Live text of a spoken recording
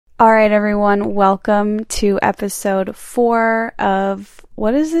All right, everyone, welcome to episode 4 of,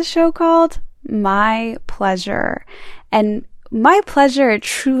 what is this show called? My Pleasure. And my pleasure it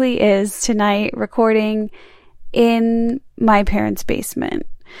truly is tonight recording in my parents' basement.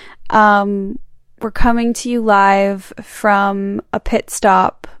 We're coming to you live from a pit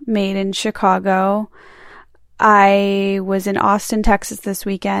stop made in Chicago. I was in Austin, Texas this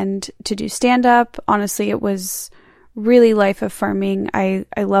weekend to do stand-up. Honestly, it was really life-affirming. I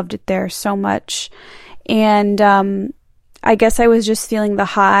loved it there so much. And I guess I was just feeling the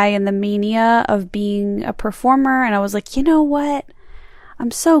high and the mania of being a performer. And I was like, you know what?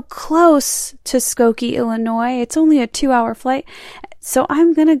 I'm so close to Skokie, Illinois. It's only a 2-hour flight. So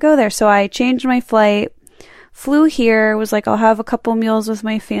I'm going to go there. So I changed my flight, flew here, was like, I'll have a couple meals with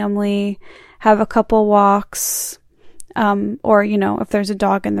my family, have a couple walks, or, you know, if there's a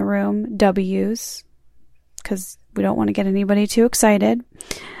dog in the room, W's, because we don't want to get anybody too excited.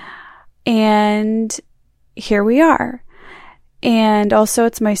 And here we are. And also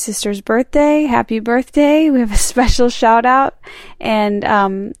it's my sister's birthday. Happy birthday. We have a special shout out. And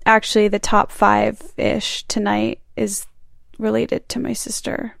actually the top 5-ish tonight is related to my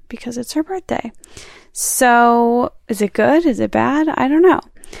sister because it's her birthday. So is it good? Is it bad? I don't know.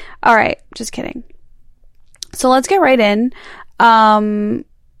 All right. Just kidding. So let's get right in. I'm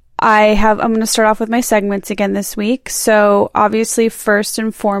going to start off with my segments again this week. So obviously, first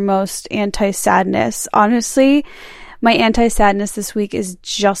and foremost, anti-sadness. Honestly, my anti-sadness this week is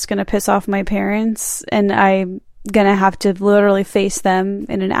just going to piss off my parents, and I'm going to have to literally face them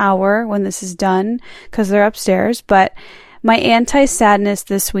in an hour when this is done because they're upstairs. But my anti-sadness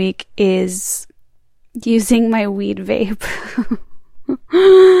this week is using my weed vape.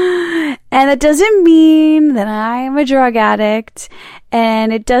 And it doesn't mean that I'm a drug addict,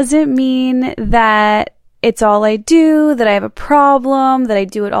 and it doesn't mean that it's all I do, that I have a problem, that I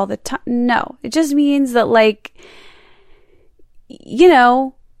do it all the time. No, it just means that, like, you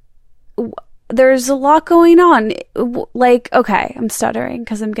know, there's a lot going on. Like, okay, I'm stuttering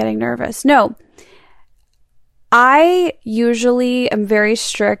because I'm getting nervous. No, I usually am very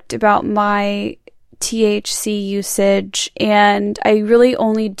strict about my THC usage, and I really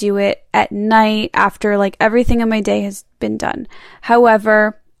only do it at night after like everything in my day has been done.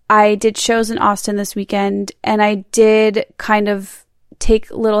 However, I did shows in Austin this weekend, and I did kind of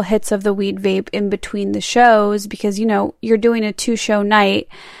take little hits of the weed vape in between the shows because, you know, you're doing a 2-show night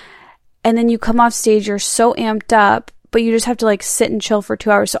and then you come off stage, you're so amped up, but you just have to like sit and chill for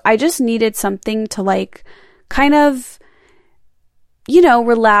 2 hours. So I just needed something to like kind of, you know,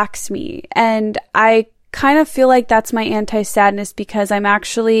 relax me. And I kind of feel like that's my anti-sadness because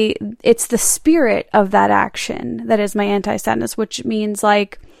it's the spirit of that action that is my anti-sadness, which means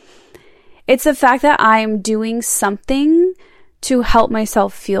like, it's the fact that I'm doing something to help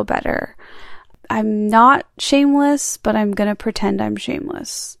myself feel better. I'm not shameless, but I'm going to pretend I'm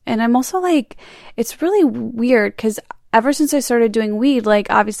shameless. And I'm also like, it's really weird because ever since I started doing weed, like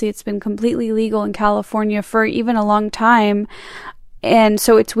obviously it's been completely legal in California for even a long time. And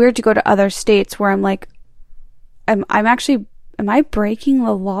so it's weird to go to other states where I'm like, am I breaking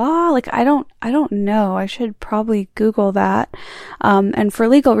the law? Like, I don't know. I should probably Google that. And for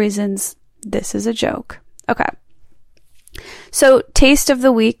legal reasons, this is a joke. Okay. So taste of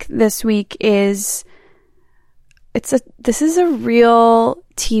the week this week is, this is a real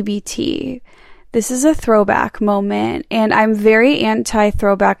TBT. This is a throwback moment, and I'm very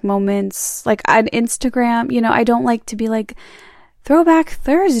anti-throwback moments. Like on Instagram, you know, I don't like to be like, Throwback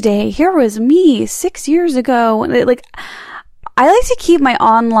Thursday, here was me 6 years ago. Like, I like to keep my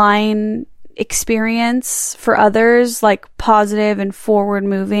online experience for others like positive and forward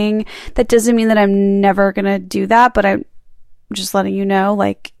moving. That doesn't mean that I'm never gonna do that, but I'm just letting you know,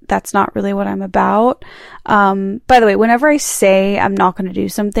 like, that's not really what I'm about. By the way, whenever I say I'm not gonna do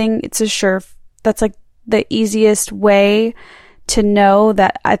something, that's like the easiest way to know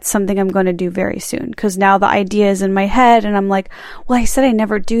that it's something I'm going to do very soon, because now the idea is in my head and I'm like, well, I said I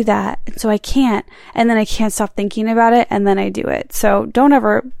never do that, and so I can't, and then I can't stop thinking about it, and then I do it. So don't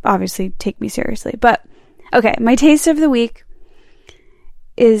ever obviously take me seriously. But okay, my taste of the week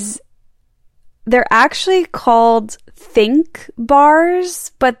is, they're actually called Think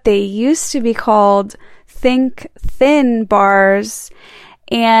bars, but they used to be called Think Thin bars,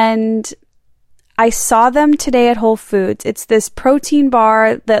 and I saw them today at Whole Foods. It's this protein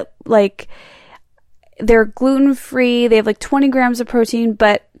bar that, like, they're gluten-free. They have like 20 grams of protein,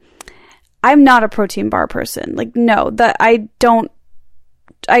 but I'm not a protein bar person. Like, no,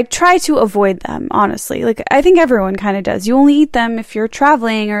 I try to avoid them, honestly. Like, I think everyone kind of does. You only eat them if you're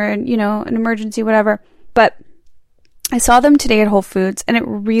traveling or, you know, an emergency, whatever. But I saw them today at Whole Foods, and it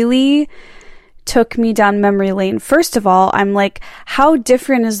really took me down memory lane. First of all, I'm like, how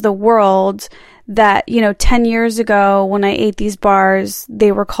different is the world that, 10 years ago when I ate these bars,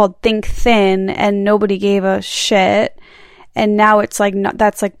 they were called Think Thin and nobody gave a shit. And now it's like,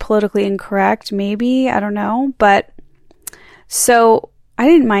 that's like politically incorrect, maybe, I don't know. But so I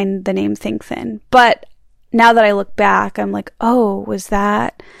didn't mind the name Think Thin, but now that I look back, I'm like, oh, was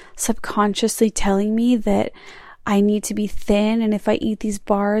that subconsciously telling me that I need to be thin, and if I eat these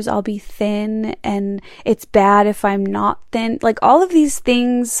bars, I'll be thin, and it's bad if I'm not thin? Like, all of these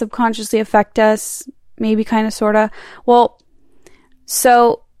things subconsciously affect us, maybe, kind of, sort of. Well,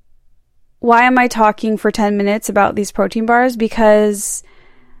 so why am I talking for 10 minutes about these protein bars? Because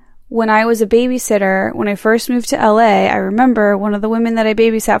when I was a babysitter, when I first moved to LA, I remember one of the women that I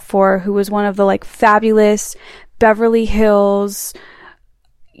babysat for, who was one of the like fabulous Beverly Hills,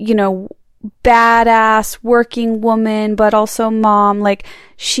 badass working woman, but also mom. Like,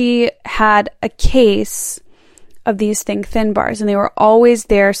 she had a case of these Think Thin bars, and they were always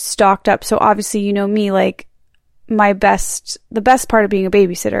there, stocked up. So obviously, me, like, the best part of being a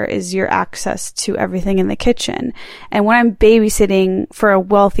babysitter is your access to everything in the kitchen. And when I'm babysitting for a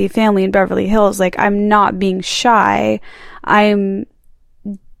wealthy family in Beverly Hills, like, I'm not being shy. I'm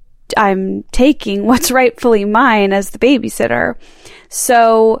taking what's rightfully mine as the babysitter.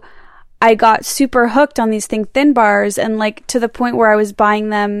 So I got super hooked on these Think Thin bars, and like to the point where I was buying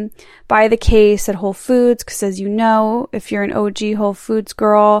them by the case at Whole Foods, because as you know, if you're an OG Whole Foods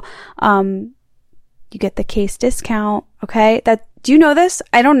girl, you get the case discount. Okay, do you know this?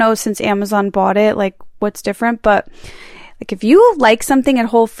 I don't know, since Amazon bought it, like what's different, but like if you like something at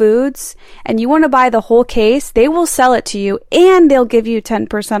Whole Foods and you want to buy the whole case, they will sell it to you and they'll give you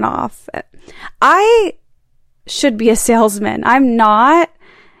 10% off. I should be a salesman. I'm not.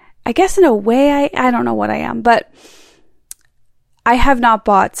 I guess in a way, I don't know what I am, but I have not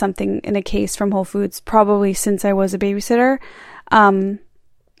bought something in a case from Whole Foods probably since I was a babysitter.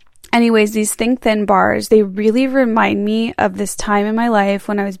 Anyways, these Think Thin bars, they really remind me of this time in my life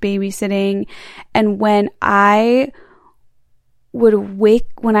when I was babysitting, and when I would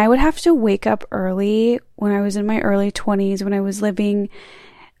have to wake up early when I was in my early 20s, when I was living,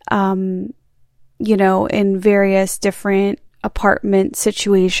 in various different apartment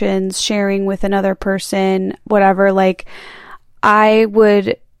situations, sharing with another person, whatever. Like,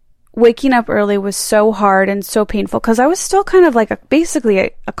 waking up early was so hard and so painful, because I was still kind of like basically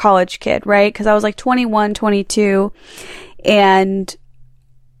a college kid, right? Because I was like 21, 22, and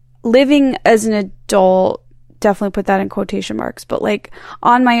living as an adult, definitely put that in quotation marks, but like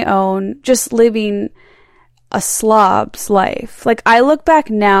on my own, just living a slob's life. Like, I look back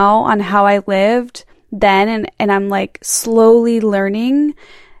now on how I lived then, and I'm like slowly learning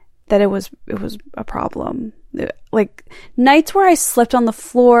that it was a problem. Like, nights where I slept on the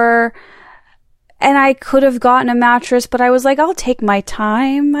floor and I could have gotten a mattress, but I was like, I'll take my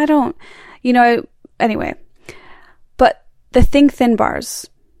time. I don't, anyway. But the Think Thin bars,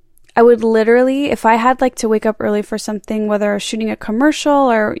 I would literally, if I had like to wake up early for something, whether I was shooting a commercial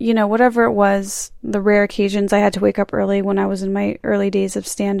or, whatever it was, the rare occasions I had to wake up early when I was in my early days of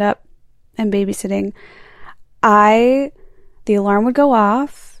stand-up and babysitting, the alarm would go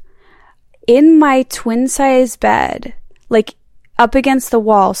off in my twin size bed, like up against the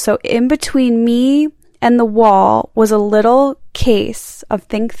wall. So in between me and the wall was a little case of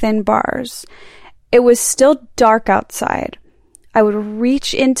Think Thin bars. It was still dark outside. I would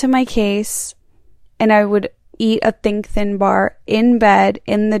reach into my case and I would eat a Think Thin bar in bed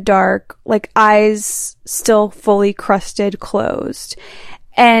in the dark, like eyes still fully crusted, closed.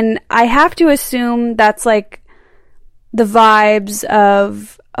 And I have to assume that's like the vibes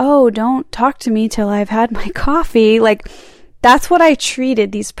of, oh, don't talk to me till I've had my coffee. Like, that's what I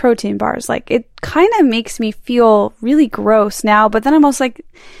treated these protein bars like. It kind of makes me feel really gross now, but then I'm also like,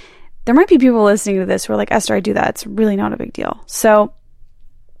 there might be people listening to this who are like, Esther, I do that. It's really not a big deal. So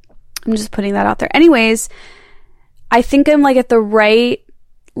I'm just putting that out there. Anyways, I think I'm like at the right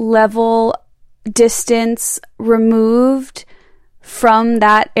level, distance removed from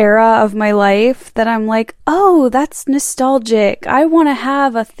that era of my life that I'm like, oh, that's nostalgic. I want to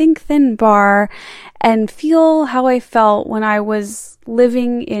have a Think Thin bar and feel how I felt when I was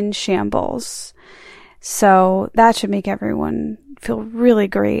living in shambles. So that should make everyone feel really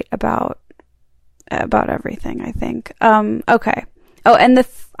great about everything, I think. Okay. Oh, and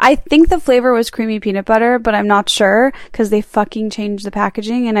I think the flavor was creamy peanut butter, but I'm not sure because they fucking changed the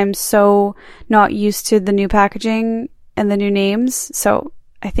packaging and I'm so not used to the new packaging and the new names. So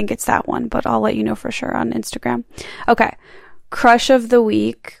I think it's that one, but I'll let you know for sure on Instagram. Okay. Crush of the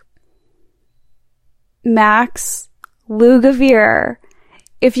week. Max Lugavere.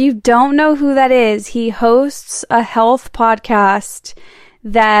 If you don't know who that is, he hosts a health podcast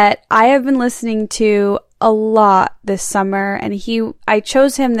that I have been listening to a lot this summer, and I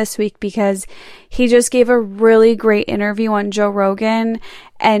chose him this week because he just gave a really great interview on Joe Rogan,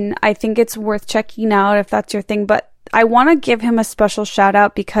 and I think it's worth checking out if that's your thing. But I want to give him a special shout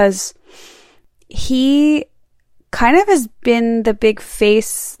out because he kind of has been the big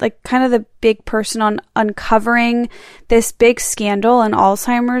face, like kind of the big person on uncovering this big scandal in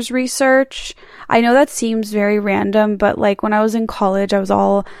Alzheimer's research. I know that seems very random, but like when I was in college, I was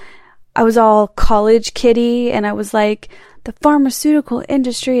all college kiddie, and I was like, the pharmaceutical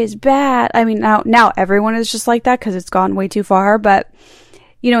industry is bad. I mean, now everyone is just like that because it's gone way too far. But,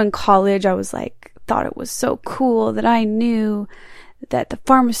 you know, in college, I was like, thought it was so cool that I knew that the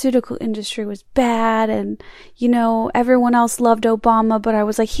pharmaceutical industry was bad, and, you know, everyone else loved Obama, but I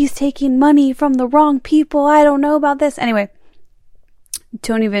was like, he's taking money from the wrong people. I don't know about this. Anyway,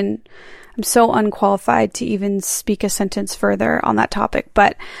 I'm so unqualified to even speak a sentence further on that topic.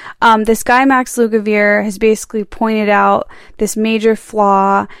 But this guy, Max Lugavere, has basically pointed out this major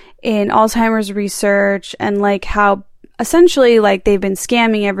flaw in Alzheimer's research, and like how essentially like they've been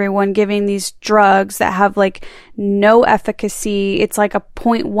scamming everyone, giving these drugs that have like no efficacy. It's like a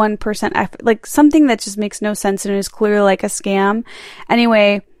 0.1% like something that just makes no sense and is clearly like a scam.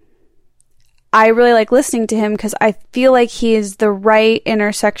 Anyway, I really like listening to him because I feel like he is the right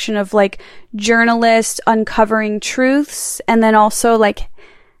intersection of like journalist uncovering truths and then also like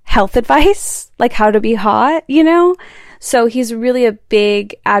health advice, like how to be hot, you know? So he's really a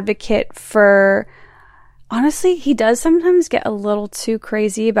big advocate for, honestly, he does sometimes get a little too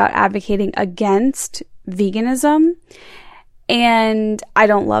crazy about advocating against veganism. And I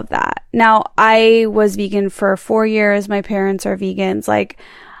don't love that. Now, I was vegan for 4 years. My parents are vegans. Like,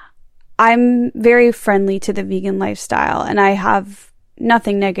 I'm very friendly to the vegan lifestyle, and I have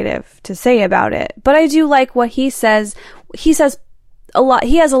nothing negative to say about it. But I do like what he says. He says a lot.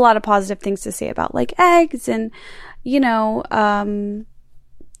 He has a lot of positive things to say about like eggs and, you know,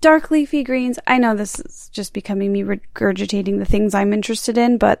 dark leafy greens. I know this is just becoming me regurgitating the things I'm interested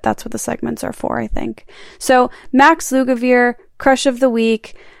in, but that's what the segments are for, I think. So Max Lugavere, crush of the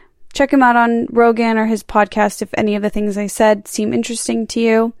week. Check him out on Rogan or his podcast if any of the things I said seem interesting to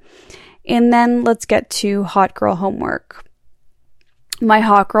you. And then let's get to hot girl homework. My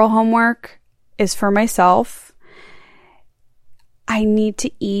hot girl homework is for myself. I need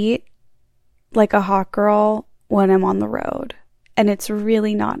to eat like a hot girl when I'm on the road. And it's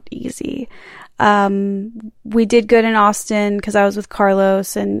really not easy. We did good in Austin because I was with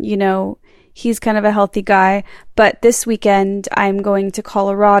Carlos, and, you know, he's kind of a healthy guy. But this weekend, I'm going to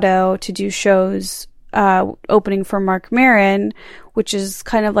Colorado to do shows opening for Marc Maron, which is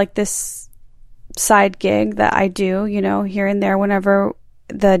kind of like this side gig that I do, you know, here and there whenever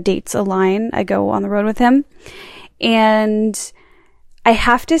the dates align. I go on the road with him. And I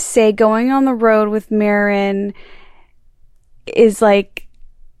have to say, going on the road with Maron is like,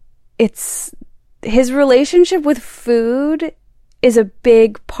 it's his relationship with food is a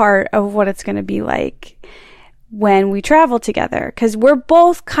big part of what it's going to be like when we travel together, because we're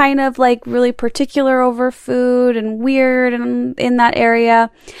both kind of like really particular over food and weird and in that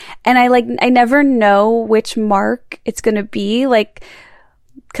area. And I never know which Mark it's going to be, like,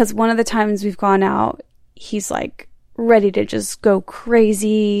 because one of the times we've gone out, he's like ready to just go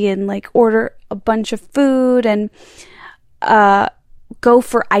crazy and like order a bunch of food and go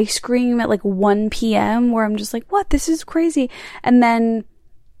for ice cream at like 1 p.m. where I'm just like, what? This is crazy. And then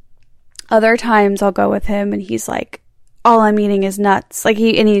other times I'll go with him and he's like, all I'm eating is nuts. Like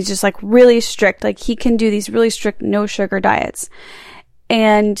he's just like really strict. Like he can do these really strict no sugar diets.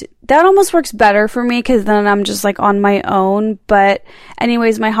 And that almost works better for me because then I'm just like on my own. But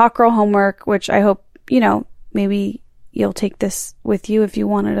anyways, my hot girl homework, which I hope, you know, maybe you'll take this with you if you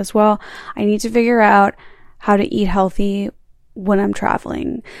want it as well. I need to figure out how to eat healthy when I'm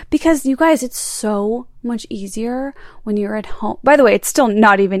traveling, because you guys, it's so much easier when you're at home. By the way, it's still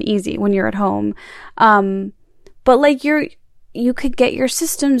not even easy when you're at home. But like you could get your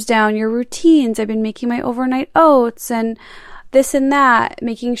systems down, your routines. I've been making my overnight oats and this and that,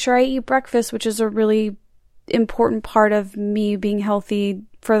 making sure I eat breakfast, which is a really important part of me being healthy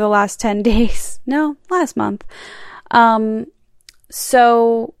for the last 10 days. No, last month.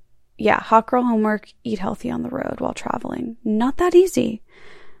 So yeah, hot girl homework, eat healthy on the road while traveling. Not that easy,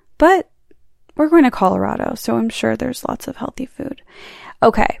 but we're going to Colorado, so I'm sure there's lots of healthy food.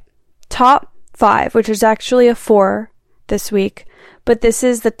 Okay, top 5, which is actually a 4 this week, but this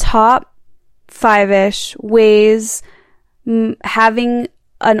is the top 5-ish ways having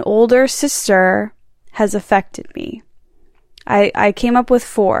an older sister has affected me. I came up with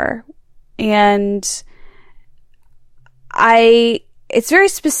 4, and it's very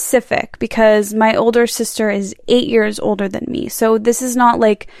specific because my older sister is 8 years older than me. So this is not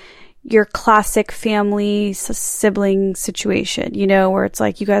like your classic family sibling situation, you know, where it's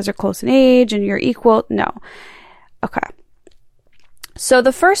like you guys are close in age and you're equal. No. Okay. So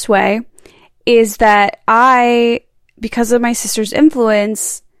the first way is that I, because of my sister's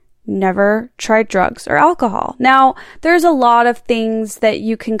influence, never tried drugs or alcohol. Now, there's a lot of things that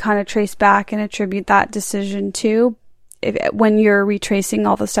you can kind of trace back and attribute that decision to when you're retracing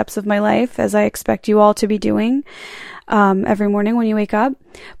all the steps of my life, as I expect you all to be doing every morning when you wake up.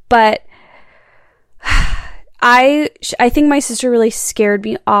 But I think my sister really scared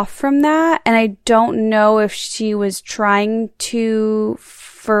me off from that, and I don't know if she was trying to,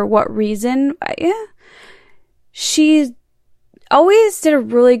 for what reason. Yeah, she always did a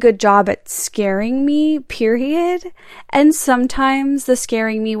really good job at scaring me, period. And sometimes the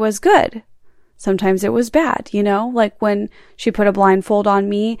scaring me was good. Sometimes it was bad, you know, like when she put a blindfold on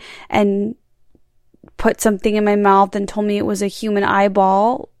me and put something in my mouth and told me it was a human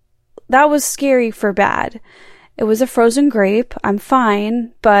eyeball. That was scary for bad. It was a frozen grape. I'm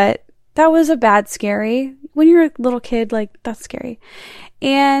fine, but that was a bad scary. When you're a little kid, like, that's scary.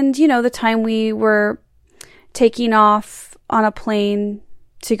 And, you know, the time we were taking off on a plane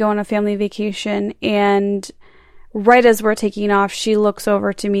to go on a family vacation, and right as we're taking off, she looks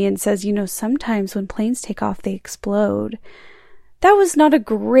over to me and says, you know, sometimes when planes take off, they explode. That was not a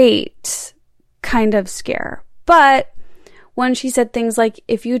great kind of scare. But when she said things like,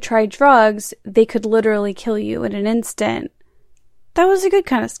 if you try drugs, they could literally kill you in an instant, that was a good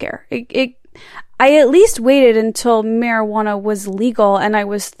kind of scare. I at least waited until marijuana was legal and I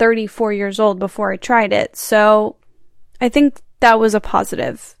was 34 years old before I tried it. So I think that was a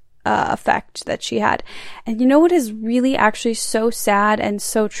positive effect that she had. And you know what is really actually so sad and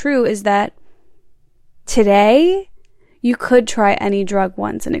so true is that today you could try any drug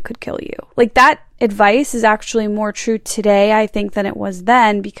once and it could kill you. Like, that advice is actually more true today, I think, than it was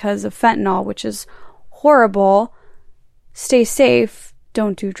then because of fentanyl, which is horrible. Stay safe.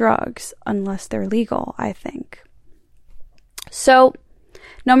 Don't do drugs unless they're legal, I think. So,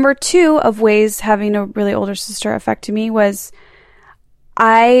 number 2 of ways having a really older sister affected me was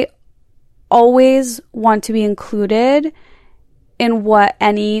I always want to be included in what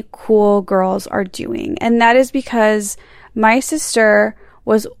any cool girls are doing. And that is because my sister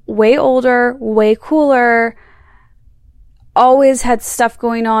was way older, way cooler, always had stuff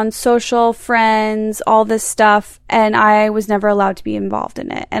going on, social, friends, all this stuff, and I was never allowed to be involved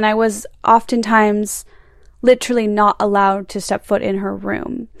in it. And I was oftentimes literally not allowed to step foot in her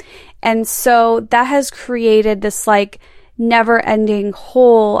room. And so that has created this like never-ending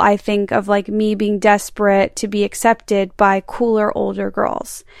hole, I think, of like me being desperate to be accepted by cooler older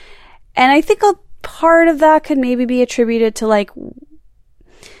girls. And I think a part of that could maybe be attributed to like,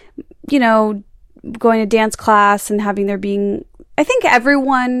 you know, going to dance class and having there being, I think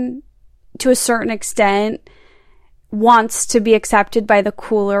everyone to a certain extent wants to be accepted by the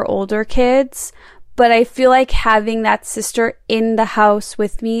cooler older kids. But I feel like having that sister in the house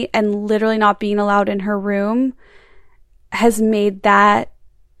with me and literally not being allowed in her room has made that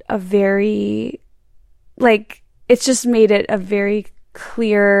a very, like, it's just made it a very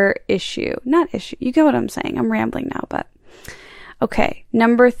clear issue. Not issue. You get what I'm saying. I'm rambling now, but okay.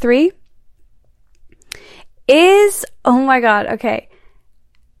 Number 3 is, oh my God. Okay.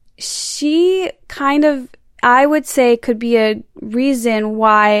 She kind of, I would say, could be a reason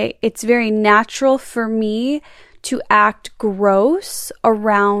why it's very natural for me to act gross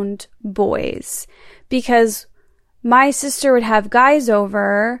around boys, because my sister would have guys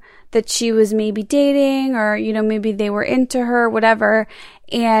over that she was maybe dating, or, you know, maybe they were into her, whatever.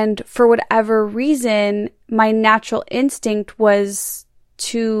 And for whatever reason, my natural instinct was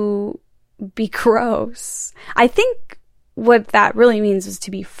to be gross. I think what that really means is to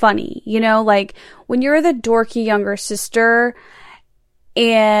be funny, you know, like when you're the dorky younger sister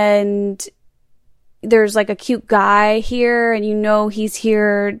and there's like a cute guy here and you know he's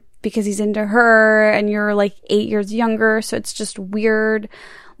here because he's into her and you're like 8 years younger, so it's just weird.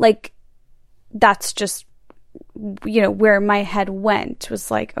 Like, that's just, you know, where my head went,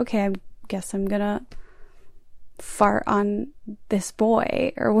 was like, okay, I guess I'm gonna fart on this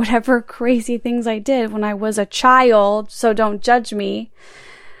boy, or whatever crazy things I did when I was a child, so don't judge me.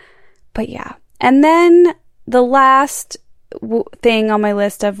 But yeah. And then the last thing on my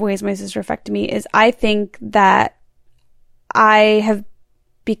list of ways my sister affected me is, I think that my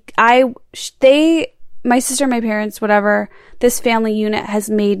sister, my parents, whatever, this family unit has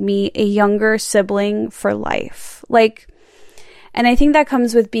made me a younger sibling for life. Like, And I think that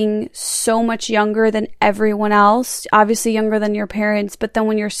comes with being so much younger than everyone else, obviously younger than your parents, but then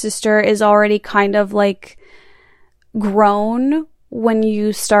when your sister is already kind of like grown when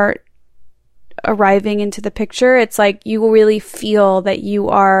you start arriving into the picture, it's like you really feel that you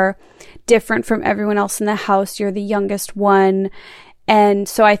are different from everyone else in the house. You're the youngest one. And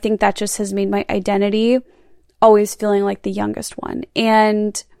so I think that just has made my identity always feeling like the youngest one.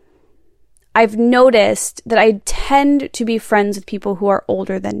 And I've noticed that I tend to be friends with people who are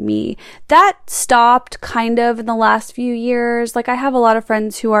older than me. That stopped kind of in the last few years. Like, I have a lot of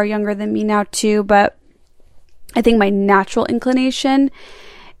friends who are younger than me now too, but I think my natural inclination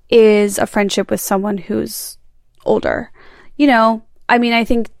is a friendship with someone who's older. You know, I mean, I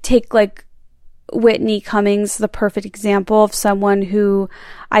think take like Whitney Cummings, the perfect example of someone who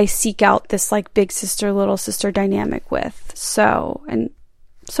I seek out this like big sister, little sister dynamic with. So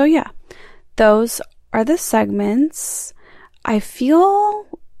yeah. Those are the segments. I feel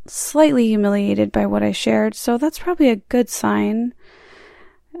slightly humiliated by what I shared, so that's probably a good sign.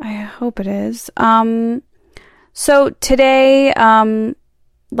 I hope it is. So today,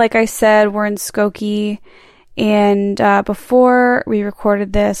 like I said, we're in Skokie, and before we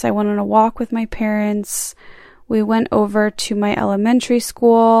recorded this, I went on a walk with my parents. We went over to my elementary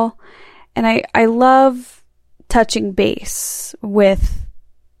school, and I love touching base with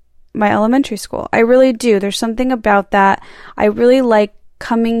my elementary school. I really do. There's something about that. I really like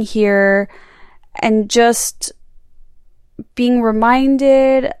coming here and just being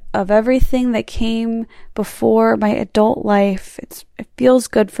reminded of everything that came before my adult life. It feels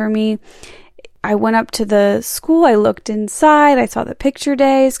good for me. I went up to the school. I looked inside. I saw the picture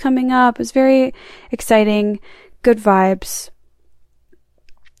days coming up. It was very exciting. Good vibes.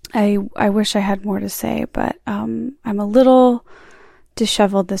 I wish I had more to say, but I'm a little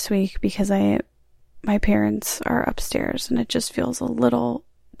disheveled this week because my parents are upstairs and it just feels a little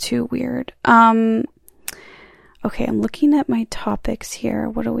too weird. Okay, I'm looking at my topics here.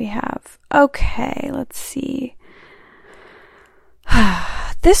 What do we have? Okay, let's see.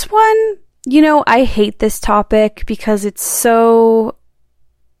 This one, you know, I hate this topic because it so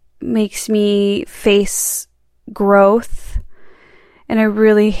makes me face growth. And I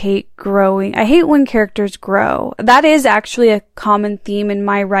really hate growing. I hate when characters grow. That is actually a common theme in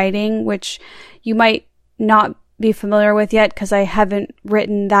my writing, which you might not be familiar with yet because I haven't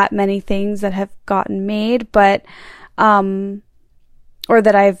written that many things that have gotten made, but, or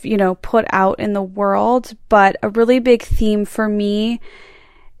that I've, you know, put out in the world. But a really big theme for me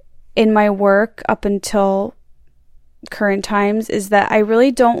in my work up until current times is that I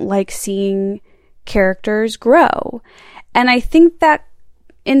really don't like seeing characters grow. And I think that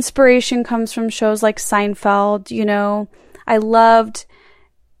inspiration comes from shows like Seinfeld. You know, I loved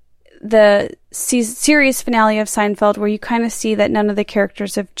the series finale of Seinfeld where you kind of see that none of the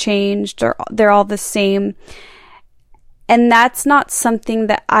characters have changed or they're all the same. And that's not something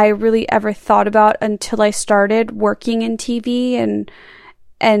that I really ever thought about until I started working in TV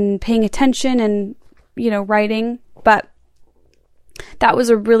and paying attention and, you know, writing. But that was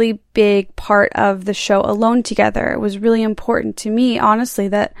a really big part of the show Alone Together. It was really important to me, honestly,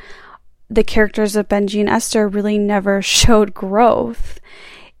 that the characters of Benji and Esther really never showed growth.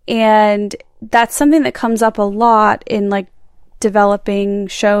 And that's something that comes up a lot in like developing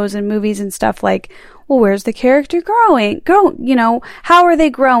shows and movies and stuff, like, well, where's the character growing? You know, how are they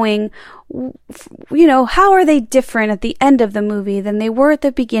growing? You know, how are they different at the end of the movie than they were at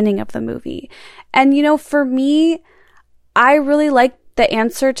the beginning of the movie? And, you know, for me, I really like the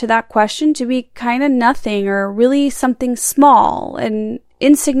answer to that question to be kind of nothing or really something small and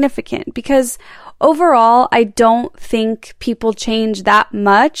insignificant, because overall, I don't think people change that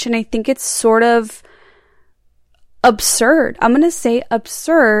much. And I think it's sort of absurd. I'm going to say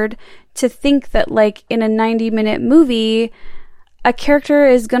absurd to think that like in a 90-minute movie, a character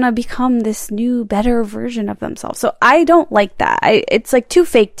is going to become this new, better version of themselves. So I don't like that. It's like too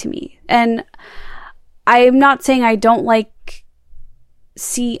fake to me. And I'm not saying I don't like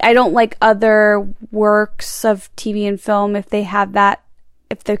other works of TV and film if they have that,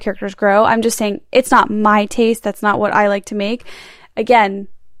 if their characters grow. I'm just saying it's not my taste. That's not what I like to make. Again,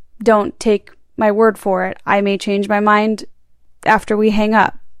 don't take my word for it. I may change my mind after we hang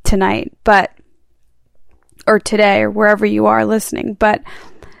up tonight, or today, or wherever you are listening. But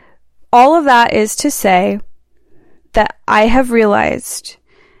all of that is to say that I have realized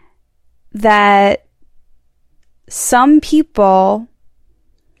that some people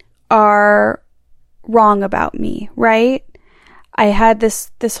are wrong about me, right? I had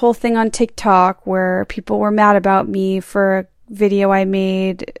this whole thing on TikTok where people were mad about me for a video I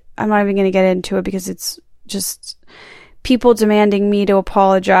made. I'm not even going to get into it because it's just people demanding me to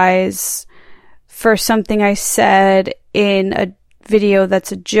apologize for something I said in a video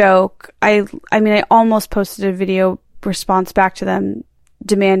that's a joke. I mean, I almost posted a video response back to them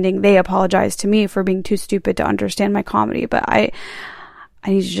demanding they apologize to me for being too stupid to understand my comedy, but I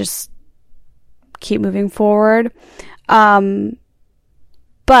need to just keep moving forward. But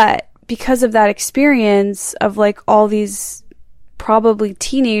because of that experience of like all these probably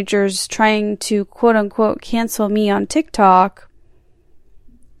teenagers trying to quote unquote cancel me on TikTok,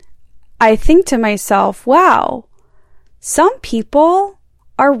 I think to myself, wow, some people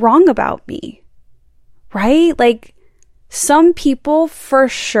are wrong about me, right? Like, some people for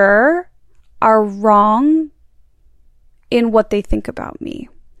sure are wrong in what they think about me.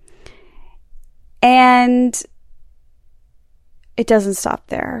 And it doesn't stop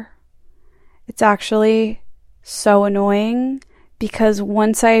there. It's actually so annoying because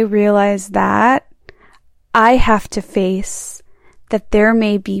once I realize that, I have to face that there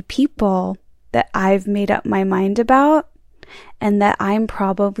may be people that I've made up my mind about and that I'm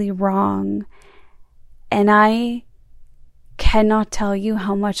probably wrong. And I cannot tell you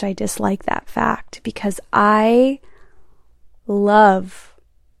how much I dislike that fact because I love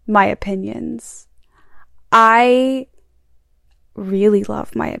my opinions. I really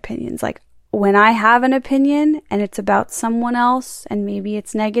love my opinions. Like, when I have an opinion and it's about someone else and maybe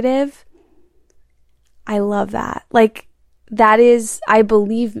it's negative, I love that. Like, that is, I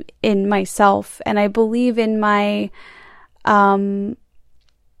believe in myself and I believe in my my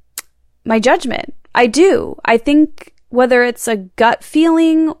judgment. I do. I think whether it's a gut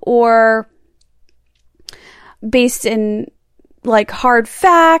feeling or based in like hard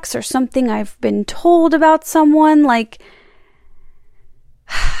facts or something I've been told about someone, like,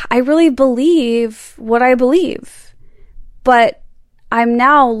 I really believe what I believe. But I'm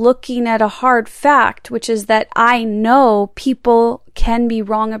now looking at a hard fact, which is that I know people can be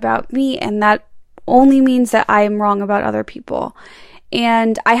wrong about me, and that only means that I am wrong about other people.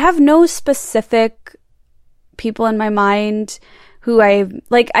 And I have no specific people in my mind who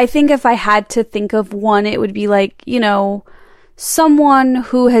I think if I had to think of one, it would be like, you know, someone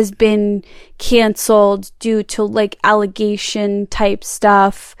who has been canceled due to like allegation type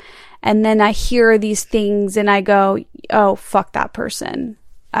stuff. And then I hear these things and I go, oh, fuck that person.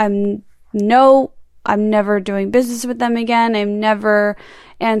 I'm never doing business with them again. I'm never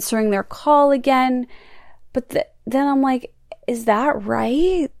answering their call again. But then I'm like, is that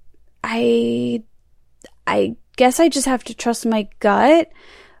right? I guess I just have to trust my gut,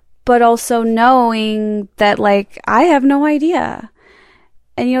 but also knowing that, like, I have no idea.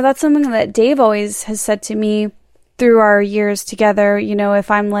 And, you know, that's something that Dave always has said to me through our years together. You know,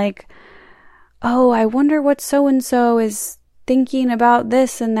 if I'm like, oh, I wonder what so-and-so is thinking about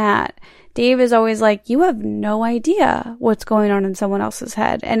this and that, Dave is always like, you have no idea what's going on in someone else's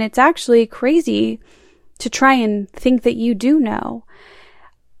head. And it's actually crazy to try and think that you do know.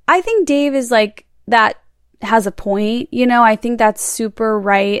 I think Dave is like, that has a point. You know, I think that's super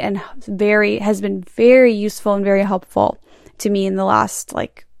right and has been very useful and very helpful to me in the last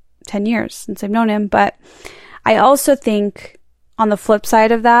like 10 years since I've known him. But I also think on the flip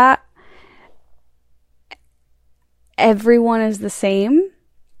side of that, everyone is the same.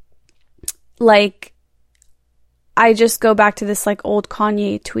 Like, I just go back to this like old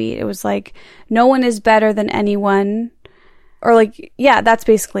Kanye tweet. It was like, no one is better than anyone. Or like, yeah, that's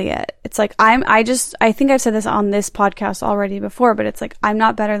basically it. It's like, I think I've said this on this podcast already before, but it's like, I'm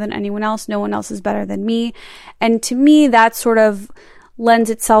not better than anyone else. No one else is better than me. And to me, that sort of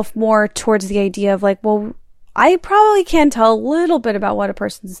lends itself more towards the idea of like, well, I probably can tell a little bit about what a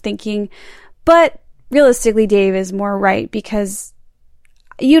person's thinking, but realistically, Dave is more right because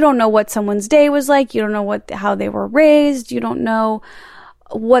you don't know what someone's day was like. You don't know how they were raised. You don't know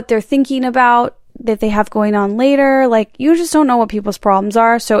what they're thinking about that they have going on later. Like, you just don't know what people's problems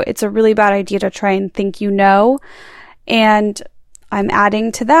are. So it's a really bad idea to try and think you know. And I'm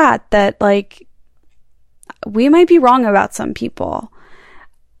adding to that like, we might be wrong about some people.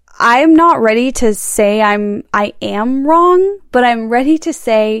 I'm not ready to say I am wrong, but I'm ready to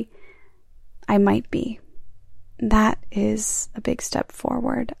say I might be. That is a big step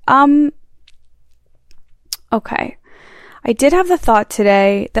forward. Okay. I did have the thought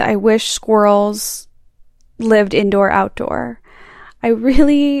today that I wish squirrels lived indoor outdoor. I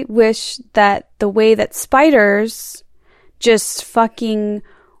really wish that the way that spiders just fucking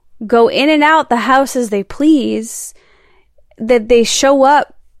go in and out the house as they please, that they show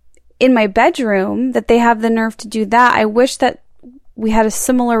up in my bedroom, that they have the nerve to do that. I wish that we had a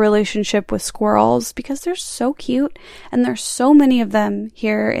similar relationship with squirrels because they're so cute and there's so many of them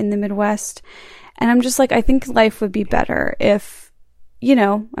here in the Midwest. And I'm just like, I think life would be better if, you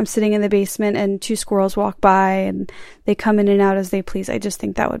know, I'm sitting in the basement and 2 squirrels walk by and they come in and out as they please. I just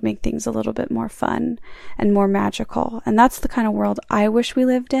think that would make things a little bit more fun and more magical. And that's the kind of world I wish we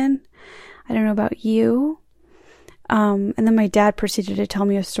lived in. I don't know about you. And then my dad proceeded to tell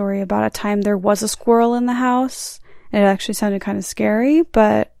me a story about a time there was a squirrel in the house. And it actually sounded kind of scary,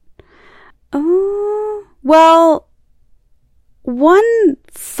 but, well, one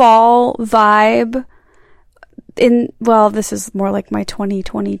fall vibe this is more like my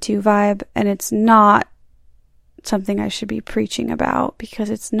 2022 vibe, and it's not something I should be preaching about because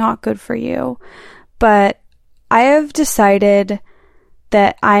it's not good for you. But I have decided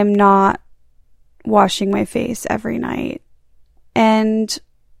that I'm not washing my face every night. And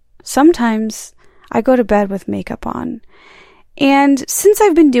sometimes I go to bed with makeup on. And since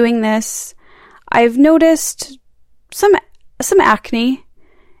I've been doing this, I've noticed some acne,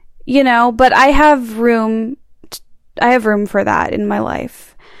 you know, but I have room for that in my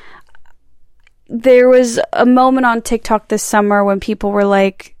life. There was a moment on TikTok this summer when people were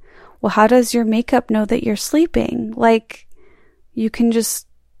like, well, how does your makeup know that you're sleeping? Like, you can just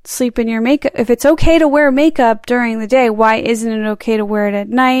sleep in your makeup. If it's okay to wear makeup during the day, why isn't it okay to wear it at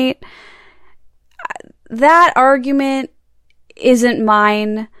night? That argument isn't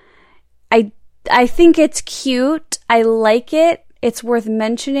mine. I think it's cute. I like it. It's worth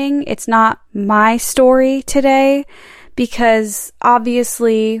mentioning. It's not my story today because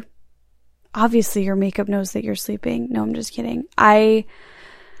obviously your makeup knows that you're sleeping. No, I'm just kidding. I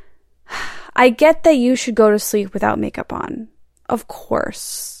get that you should go to sleep without makeup on. Of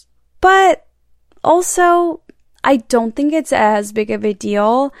course. But also, I don't think it's as big of a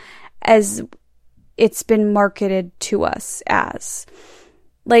deal as it's been marketed to us as.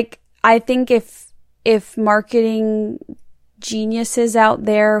 Like, I think if marketing geniuses out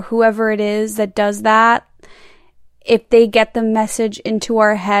there, whoever it is that does that, if they get the message into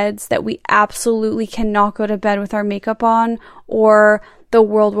our heads that we absolutely cannot go to bed with our makeup on or the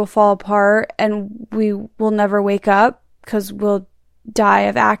world will fall apart and we will never wake up because we'll die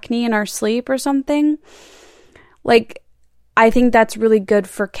of acne in our sleep or something, like, I think that's really good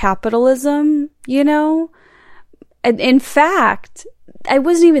for capitalism, you know? And in fact, I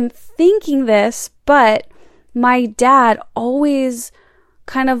wasn't even thinking this, but my dad always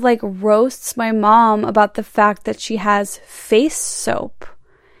kind of like roasts my mom about the fact that she has face soap.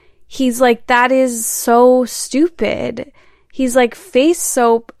 He's like, that is so stupid. He's like, face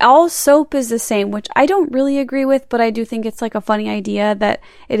soap, all soap is the same, which I don't really agree with, but I do think it's like a funny idea that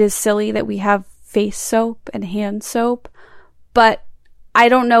it is silly that we have face soap and hand soap. But I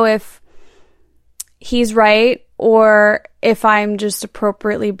don't know if he's right or if I'm just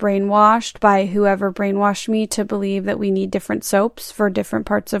appropriately brainwashed by whoever brainwashed me to believe that we need different soaps for different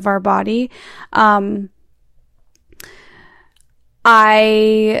parts of our body. I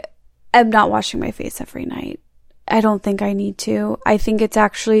am not washing my face every night. I don't think I need to. I think it's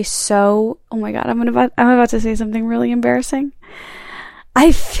actually so... Oh my God, I'm about to say something really embarrassing.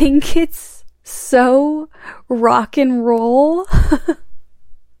 I think it's so rock and roll.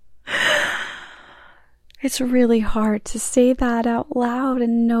 It's really hard to say that out loud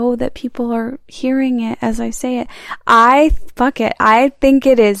and know that people are hearing it as I say it. I think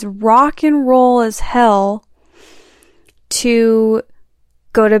it is rock and roll as hell to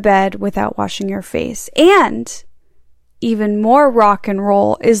go to bed without washing your face. And even more rock and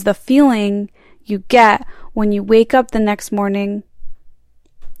roll is the feeling you get when you wake up the next morning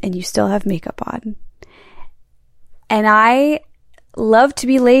and you still have makeup on. And I love to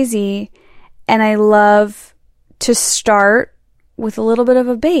be lazy. And I love to start with a little bit of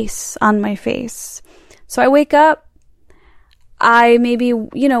a base on my face. So I wake up, I maybe,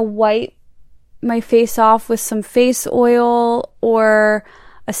 wipe my face off with some face oil or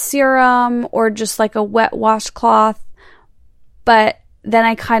a serum or just like a wet washcloth. But then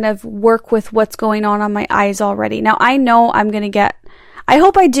I kind of work with what's going on my eyes already. Now I know I'm going to I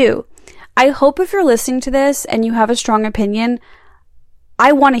hope I do. I hope if you're listening to this and you have a strong opinion,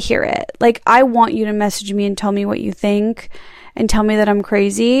 I want to hear it. Like, I want you to message me and tell me what you think and tell me that I'm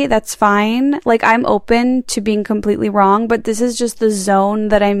crazy. That's fine. Like, I'm open to being completely wrong, but this is just the zone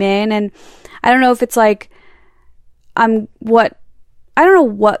that I'm in. And I don't know if it's like, I don't know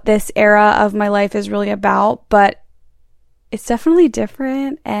what this era of my life is really about, but it's definitely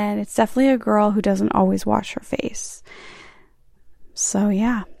different. And it's definitely a girl who doesn't always wash her face. So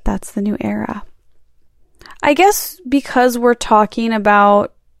yeah, that's the new era. I guess because we're talking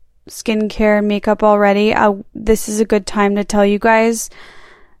about skincare and makeup already, this is a good time to tell you guys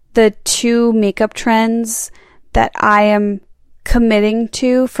the 2 makeup trends that I am committing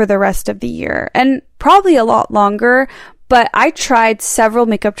to for the rest of the year, and probably a lot longer. But I tried several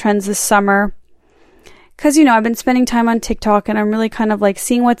makeup trends this summer because, I've been spending time on TikTok and I'm really kind of like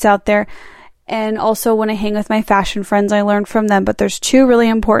seeing what's out there. And also when I hang with my fashion friends, I learn from them. But there's two really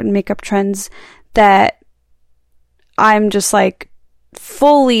important makeup trends that I'm just like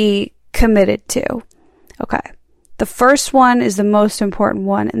fully committed to. Okay. The first one is the most important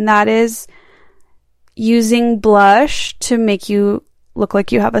one, and that is using blush to make you look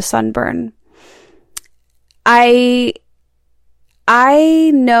like you have a sunburn. I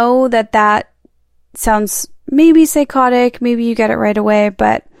know that sounds maybe psychotic, maybe you get it right away,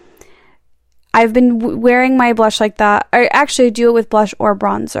 but I've been wearing my blush like that. I actually do it with blush or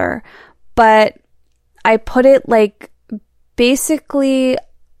bronzer, but I put it like basically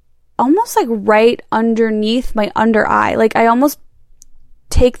almost like right underneath my under eye. Like I almost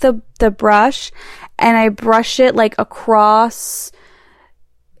take the brush and I brush it like across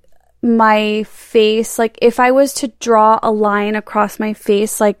my face. Like if I was to draw a line across my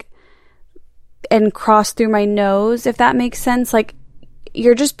face, like, and cross through my nose, if that makes sense. Like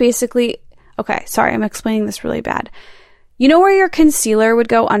you're just basically, okay, sorry, I'm explaining this really bad. You know where your concealer would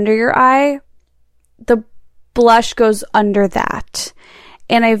go under your eye? The blush goes under that.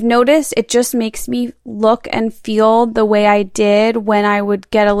 And I've noticed it just makes me look and feel the way I did when I would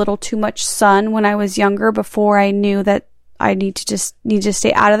get a little too much sun when I was younger, before I knew that I need to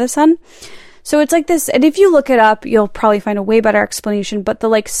stay out of the sun. So it's like this, and if you look it up, you'll probably find a way better explanation, but the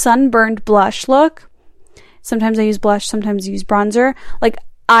like sunburned blush look, sometimes I use blush, sometimes I use bronzer, like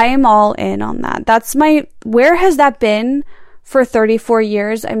I am all in on that. That's where has that been for 34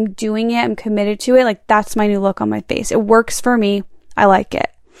 years? I'm doing it, I'm committed to it, like that's my new look on my face. It works for me. I like it.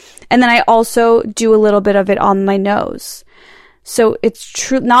 And then I also do a little bit of it on my nose. So it's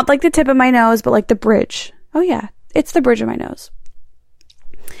true, not like the tip of my nose, but like the bridge. Oh yeah, it's the bridge of my nose.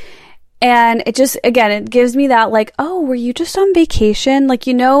 And it just, again, it gives me that like, oh, were you just on vacation? Like,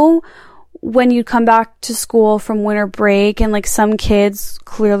 when you come back to school from winter break and like some kids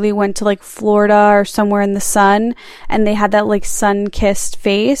clearly went to like Florida or somewhere in the sun and they had that like sun-kissed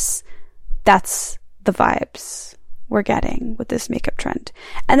face. That's the vibes we're getting with this makeup trend.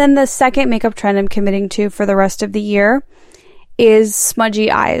 And then the second makeup trend I'm committing to for the rest of the year is smudgy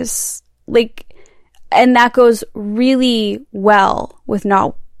eyes. And that goes really well with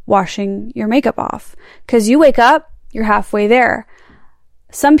not washing your makeup off. Because you wake up, you're halfway there.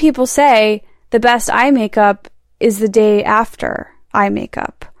 Some people say the best eye makeup is the day after eye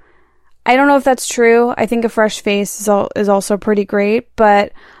makeup. I don't know if that's true. I think a fresh face is also pretty great,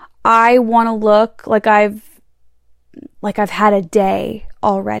 but I want to look like I've had a day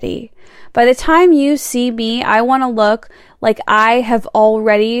already. By the time you see me, I want to look like I have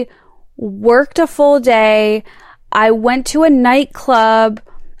already worked a full day. I went to a nightclub.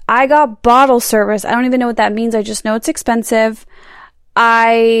 I got bottle service. I don't even know what that means. I just know it's expensive.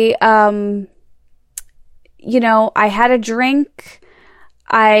 I had a drink.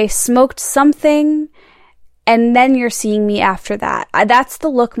 I smoked something. And then you're seeing me after that. That's the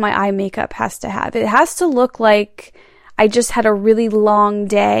look my eye makeup has to have. It has to look like I just had a really long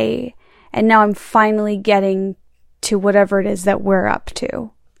day and now I'm finally getting to whatever it is that we're up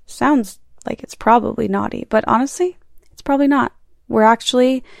to. Sounds like it's probably naughty, but honestly, it's probably not. We're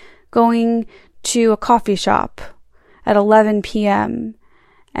actually going to a coffee shop at 11 p.m.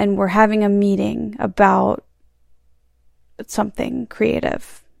 and we're having a meeting about something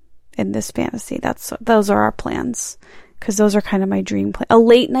creative in this fantasy. Those are our plans, because those are kind of my dream plan. A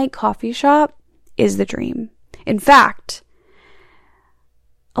late night coffee shop is the dream. In fact,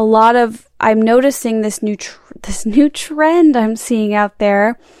 I'm noticing this new trend I'm seeing out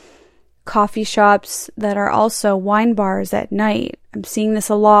there. Coffee shops that are also wine bars at night. I'm seeing this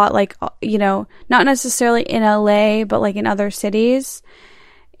a lot, like, not necessarily in LA, but like in other cities.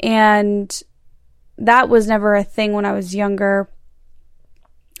 And that was never a thing when I was younger.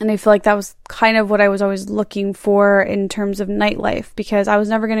 And I feel like that was kind of what I was always looking for in terms of nightlife, because I was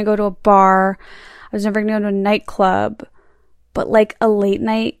never going to go to a bar. I was never going to go to a nightclub. But like a late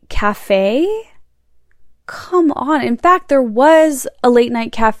night cafe? Come on. In fact, there was a late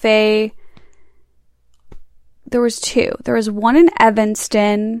night cafe. There was two. There was one in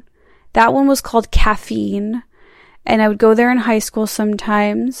Evanston. That one was called Caffeine. And I would go there in high school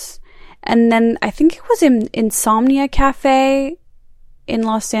sometimes. And then I think it was in Insomnia Cafe in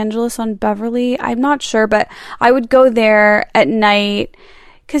Los Angeles on Beverly. I'm not sure, but I would go there at night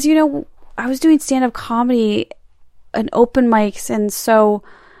because, I was doing stand-up comedy and open mics. And so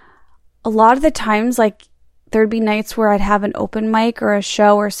a lot of the times, like, there'd be nights where I'd have an open mic or a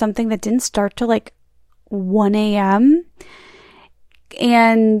show or something that didn't start till like 1 a.m.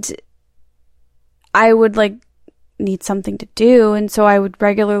 And I would like need something to do. And so I would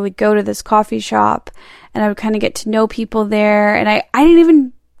regularly go to this coffee shop and I would kind of get to know people there. And I didn't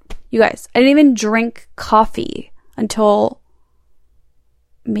even, you guys, I didn't even drink coffee until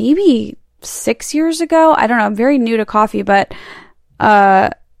maybe 6 years ago. I don't know. I'm very new to coffee, but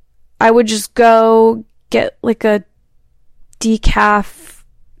I would just go get like a decaf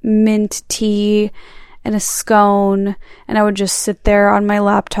mint tea and a scone, and I would just sit there on my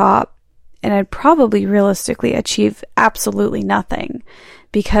laptop, and I'd probably realistically achieve absolutely nothing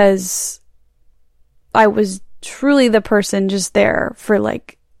because I was truly the person just there for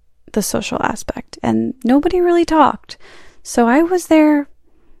like the social aspect, and nobody really talked. So I was there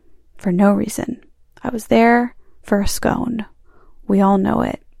for no reason. I was there for a scone. We all know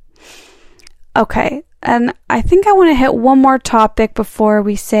it. Okay, and I think I want to hit one more topic before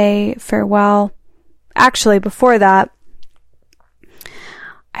we say farewell. Actually, before that,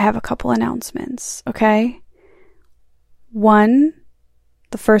 I have a couple announcements, okay? One,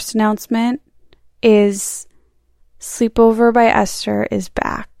 the first announcement is Sleepover by Esther is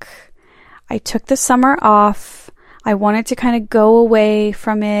back. I took the summer off. I wanted to kind of go away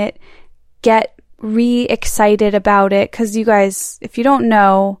from it, get re-excited about it, because you guys, if you don't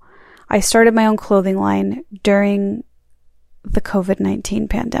know, I started my own clothing line during the COVID-19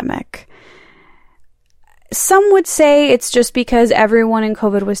 pandemic. Some would say it's just because everyone in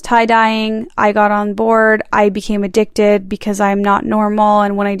COVID was tie-dyeing. I got on board. I became addicted because I'm not normal.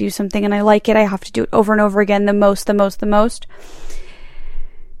 And when I do something and I like it, I have to do it over and over again. The most.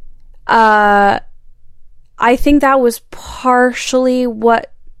 I think that was partially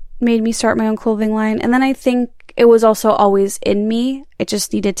what made me start my own clothing line. And then I think it was also always in me. It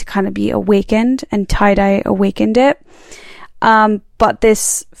just needed to kind of be awakened, and tie-dye awakened it. But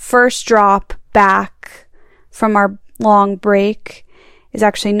this first drop back from our long break is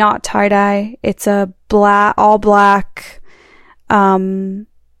actually not tie-dye. It's a all black, I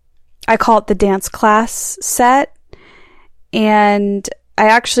call it the dance class set. And I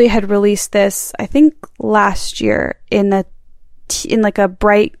actually had released this, I think last year in like a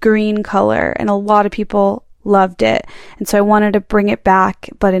bright green color, and a lot of people loved it. And so I wanted to bring it back,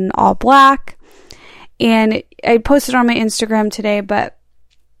 but in all black. And I posted on my Instagram today, but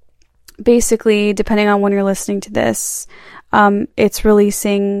basically, depending on when you're listening to this, it's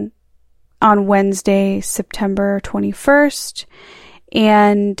releasing on Wednesday, September 21st.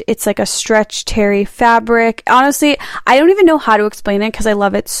 And it's like a stretch terry fabric. Honestly, I don't even know how to explain it because I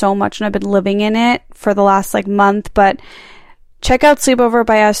love it so much and I've been living in it for the last like month. But check out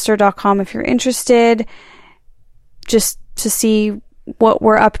sleepoverbyesther.com if you're interested, just to see what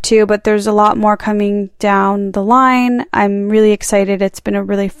we're up to. But there's a lot more coming down the line. I'm really excited. It's been a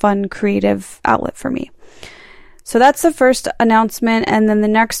really fun, creative outlet for me. So that's the first announcement. And then the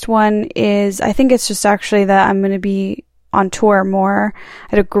next one is, I think it's just actually that I'm going to be on tour more. I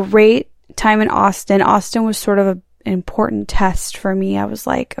had a great time in Austin. Austin was sort of an important test for me. I was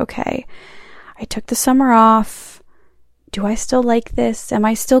like, okay, I took the summer off. Do I still like this? Am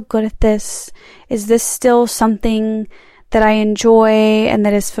I still good at this? Is this still something that I enjoy and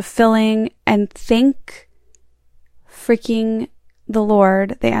that is fulfilling? And thank freaking the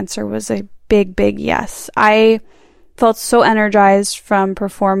Lord, the answer was a big, big yes. I felt so energized from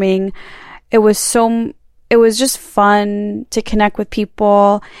performing. It was just fun to connect with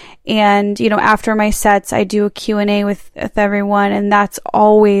people. And, you know, after my sets, I do a Q&A with everyone. And that's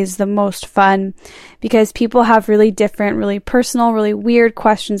always the most fun because people have really different, really personal, really weird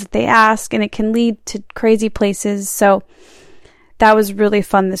questions that they ask. And it can lead to crazy places. So that was really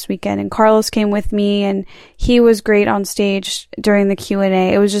fun this weekend. And Carlos came with me and he was great on stage during the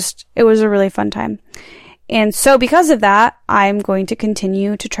Q&A. It was a really fun time. And so because of that, I'm going to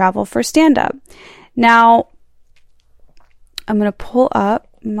continue to travel for stand-up. Now, I'm going to pull up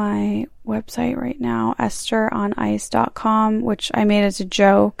my website right now, estheronice.com, which I made as a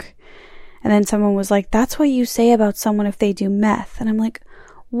joke. And then someone was like, that's what you say about someone if they do meth. And I'm like,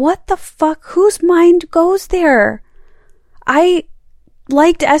 what the fuck? Whose mind goes there? I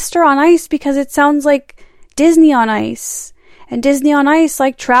liked Esther on Ice because it sounds like Disney on Ice. And Disney on Ice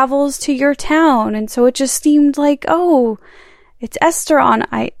like travels to your town. And so it just seemed like, oh, it's Esther on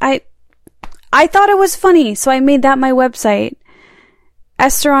Ice. I thought it was funny, so I made that my website,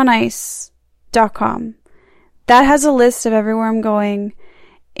 estheronice.com. That has a list of everywhere I'm going,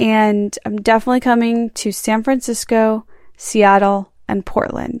 and I'm definitely coming to San Francisco, Seattle, and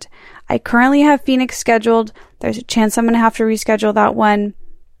Portland. I currently have Phoenix scheduled. There's a chance I'm going to have to reschedule that one.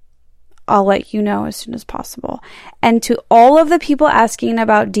 I'll let you know as soon as possible. And to all of the people asking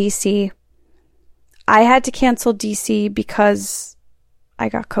about DC, I had to cancel DC because I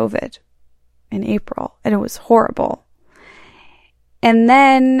got COVID in April, and it was horrible. And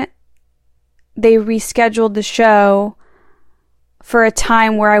then they rescheduled the show for a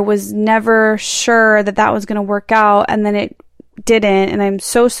time where I was never sure that that was going to work out, and then it didn't, and I'm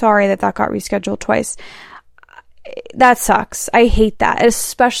so sorry that that got rescheduled twice. That sucks. I hate that,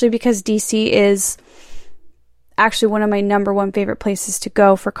 especially because DC is actually one of my number one favorite places to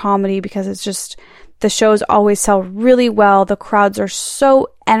go for comedy, because it's just, the shows always sell really well. The crowds are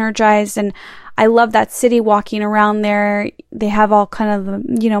so energized, and I love that city, walking around there. They have all kind of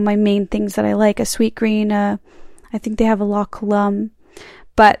the, my main things that I like, a Sweet Green, I think they have a La Colombe,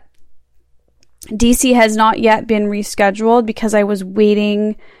 but DC has not yet been rescheduled because I was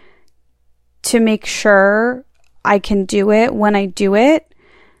waiting to make sure I can do it when I do it.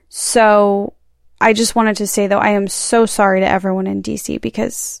 So I just wanted to say, though, I am so sorry to everyone in DC,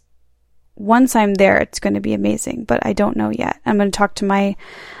 because once I'm there, it's going to be amazing, but I don't know yet. I'm going to talk to my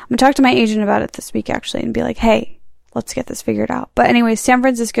agent about it this week, actually, and be like, hey, let's get this figured out. But anyway, San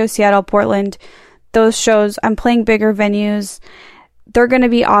Francisco, Seattle, Portland, those shows, I'm playing bigger venues. They're going to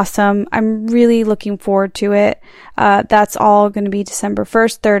be awesome. I'm really looking forward to it. That's all going to be December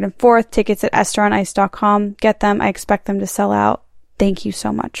 1st, 3rd, and 4th. Tickets at EstherOnIce.com. Get them. I expect them to sell out. Thank you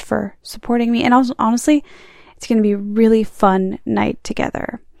so much for supporting me. And also, honestly, it's going to be a really fun night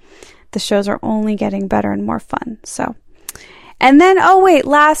together. The shows are only getting better and more fun. So, and then,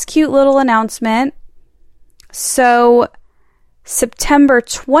 last cute little announcement. So, September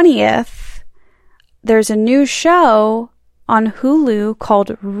 20th, there's a new show on Hulu called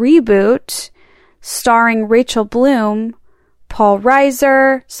Reboot, starring Rachel Bloom, Paul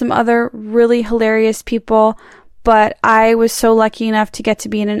Reiser, some other really hilarious people. But I was so lucky enough to get to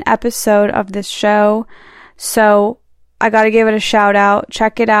be in an episode of this show. So I got to give it a shout out.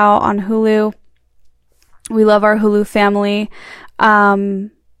 Check it out on Hulu. We love our Hulu family.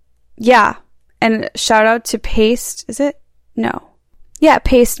 Yeah. And shout out to Paste. Is it? No. Yeah,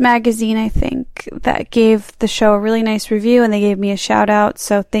 Paste Magazine, I think, that gave the show a really nice review, and they gave me a shout out.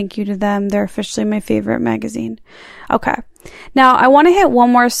 So thank you to them. They're officially my favorite magazine. Okay. Now I want to hit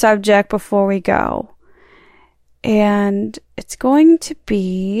one more subject before we go. And it's going to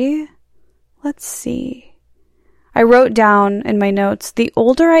be, let's see. I wrote down in my notes, the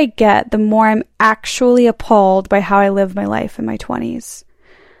older I get, the more I'm actually appalled by how I live my life in my 20s.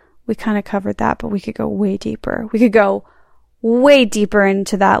 We kind of covered that, but we could go way deeper. We could go way deeper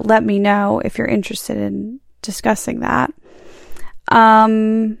into that. Let me know if you're interested in discussing that.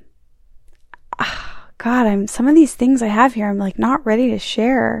 God, some of these things I have here, I'm like not ready to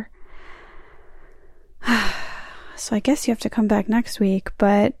share. So I guess you have to come back next week,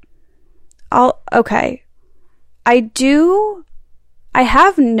 but okay. I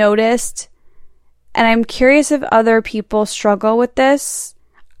have noticed, and I'm curious if other people struggle with this.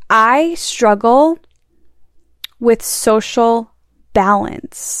 I struggle with social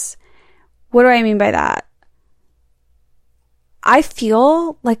balance. What do I mean by that? I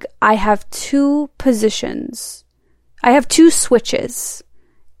feel like I have two positions. I have two switches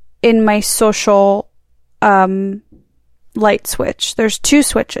in my social light switch. There's two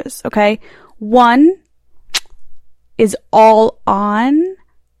switches, okay? One is all on,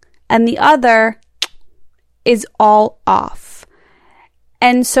 and the other is all off.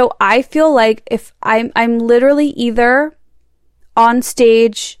 And so I feel like if I'm literally either on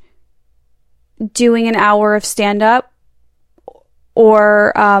stage doing an hour of stand-up,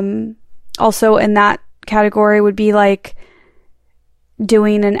 or also in that category would be like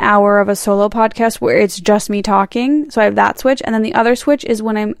doing an hour of a solo podcast where it's just me talking. So I have that switch. And then the other switch is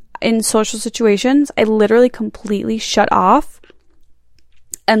when I'm in social situations, I literally completely shut off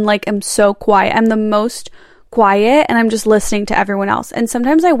and like I'm so quiet. I'm the most quiet and I'm just listening to everyone else. And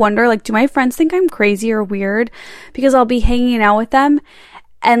sometimes I wonder, like, do my friends think I'm crazy or weird? Because I'll be hanging out with them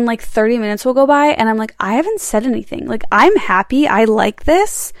and like 30 minutes will go by and I'm like, I haven't said anything. Like, I'm happy. I like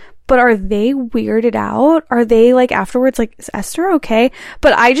this. But are they weirded out? Are they like afterwards like, is Esther okay?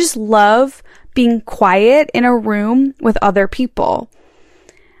 But I just love being quiet in a room with other people.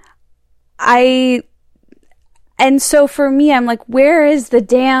 And so for me, I'm like, where is the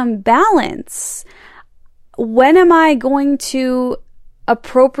damn balance? When am I going to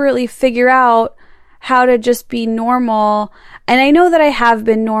appropriately figure out how to just be normal? And I know that I have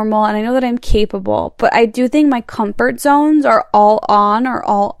been normal and I know that I'm capable, but I do think my comfort zones are all on or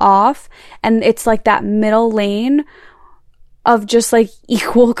all off. And it's like that middle lane of just like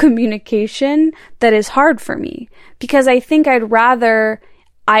equal communication that is hard for me, because I think I'd rather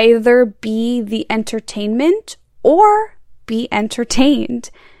either be the entertainment or be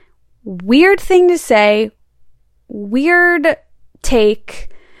entertained. Weird thing to say, weird take,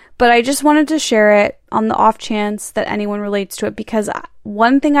 but I just wanted to share it on the off chance that anyone relates to it, because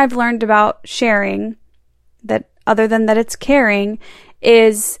one thing I've learned about sharing, that other than that it's caring,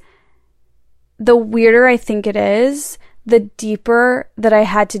 is the weirder I think it is, the deeper that I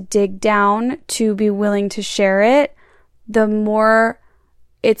had to dig down to be willing to share it, the more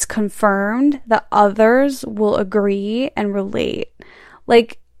it's confirmed that others will agree and relate.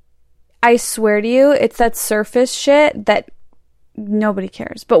 Like, I swear to you, it's that surface shit that nobody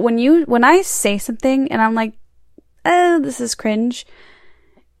cares. But when I say something and I'm like, oh, this is cringe,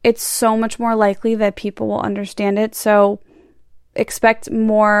 it's so much more likely that people will understand it. So expect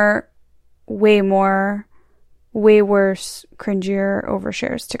more, way worse, cringier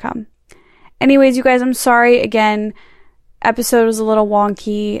overshares to come. Anyways, you guys, I'm sorry again. Episode was a little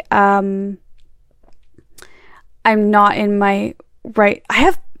wonky. I'm not in my right.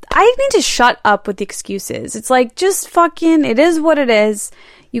 I need to shut up with the excuses. It's like, just fucking, it is what it is.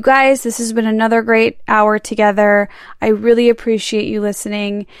 You guys, this has been another great hour together. I really appreciate you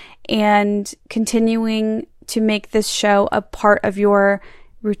listening and continuing to make this show a part of your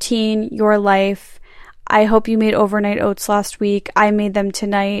routine, your life. I hope you made overnight oats last week. I made them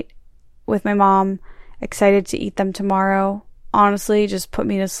tonight with my mom. Excited to eat them tomorrow. Honestly, just put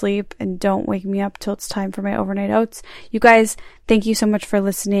me to sleep and don't wake me up till it's time for my overnight oats. You guys, thank you so much for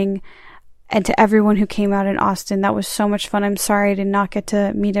listening. And to everyone who came out in Austin, that was so much fun. I'm sorry I did not get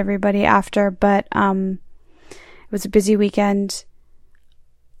to meet everybody after, but it was a busy weekend.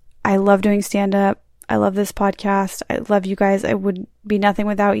 I love doing stand-up. I love this podcast. I love you guys. I would be nothing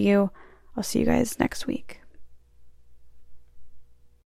without you. I'll see you guys next week.